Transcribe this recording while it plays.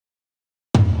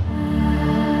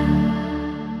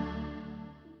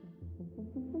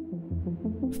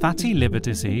Fatty liver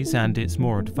disease and its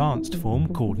more advanced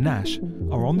form called NASH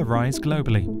are on the rise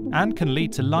globally and can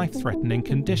lead to life-threatening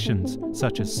conditions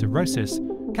such as cirrhosis,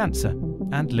 cancer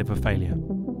and liver failure.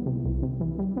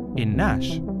 In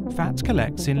NASH, fat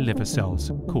collects in liver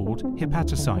cells called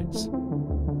hepatocytes.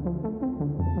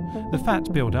 The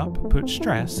fat buildup puts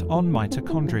stress on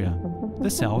mitochondria, the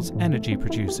cell's energy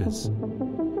producers.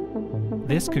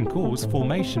 This can cause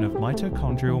formation of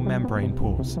mitochondrial membrane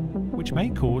pores, which may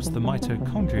cause the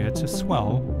mitochondria to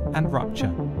swell and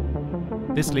rupture.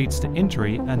 This leads to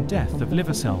injury and death of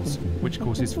liver cells, which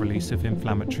causes release of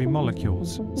inflammatory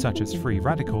molecules such as free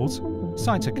radicals,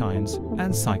 cytokines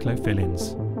and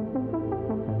cyclophilins.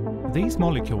 These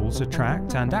molecules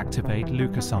attract and activate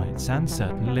leukocytes and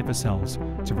certain liver cells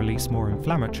to release more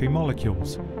inflammatory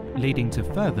molecules, leading to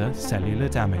further cellular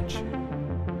damage.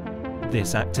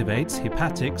 This activates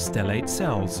hepatic stellate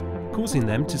cells, causing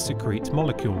them to secrete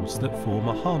molecules that form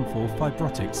a harmful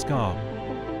fibrotic scar.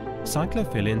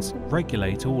 Cyclophilins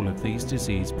regulate all of these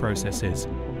disease processes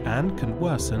and can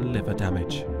worsen liver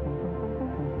damage.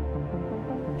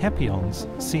 Hepion's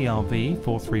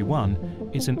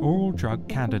CRV431 is an oral drug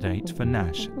candidate for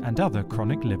NASH and other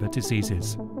chronic liver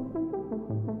diseases.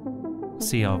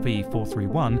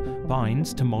 CRV431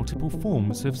 binds to multiple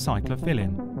forms of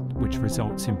cyclophilin, which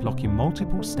results in blocking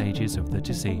multiple stages of the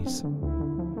disease.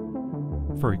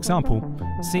 For example,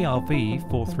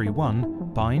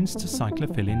 CRV431 binds to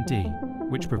cyclophilin D,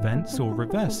 which prevents or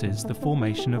reverses the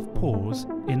formation of pores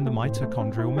in the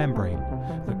mitochondrial membrane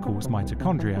that cause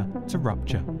mitochondria to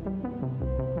rupture.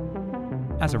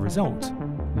 As a result,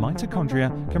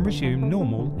 mitochondria can resume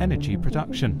normal energy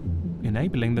production,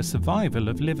 enabling the survival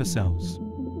of liver cells.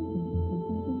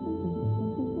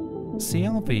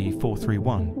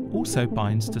 CRV431 also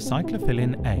binds to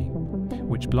cyclophilin A,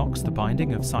 which blocks the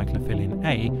binding of cyclophilin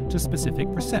A to specific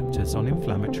receptors on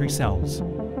inflammatory cells.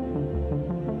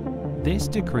 This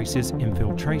decreases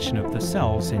infiltration of the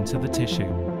cells into the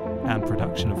tissue and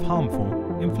production of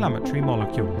harmful inflammatory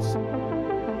molecules.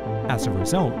 As a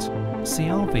result,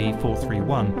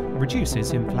 CRV431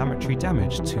 reduces inflammatory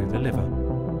damage to the liver.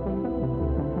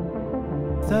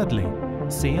 Thirdly,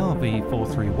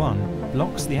 CRV431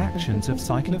 blocks the actions of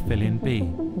cyclophilin B,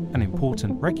 an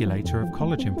important regulator of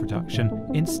collagen production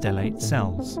in stellate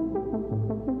cells.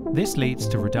 This leads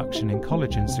to reduction in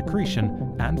collagen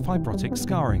secretion and fibrotic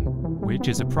scarring, which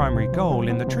is a primary goal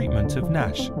in the treatment of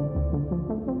NASH.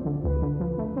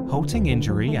 Halting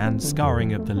injury and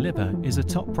scarring of the liver is a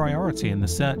top priority in the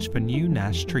search for new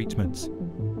NASH treatments.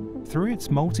 Through its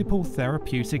multiple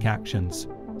therapeutic actions,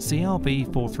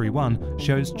 CRV431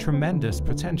 shows tremendous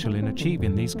potential in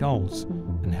achieving these goals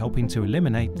and helping to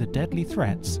eliminate the deadly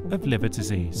threats of liver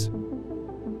disease.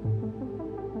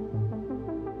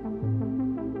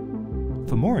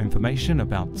 For more information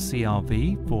about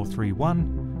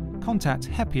CRV431, contact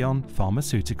Hepion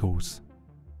Pharmaceuticals.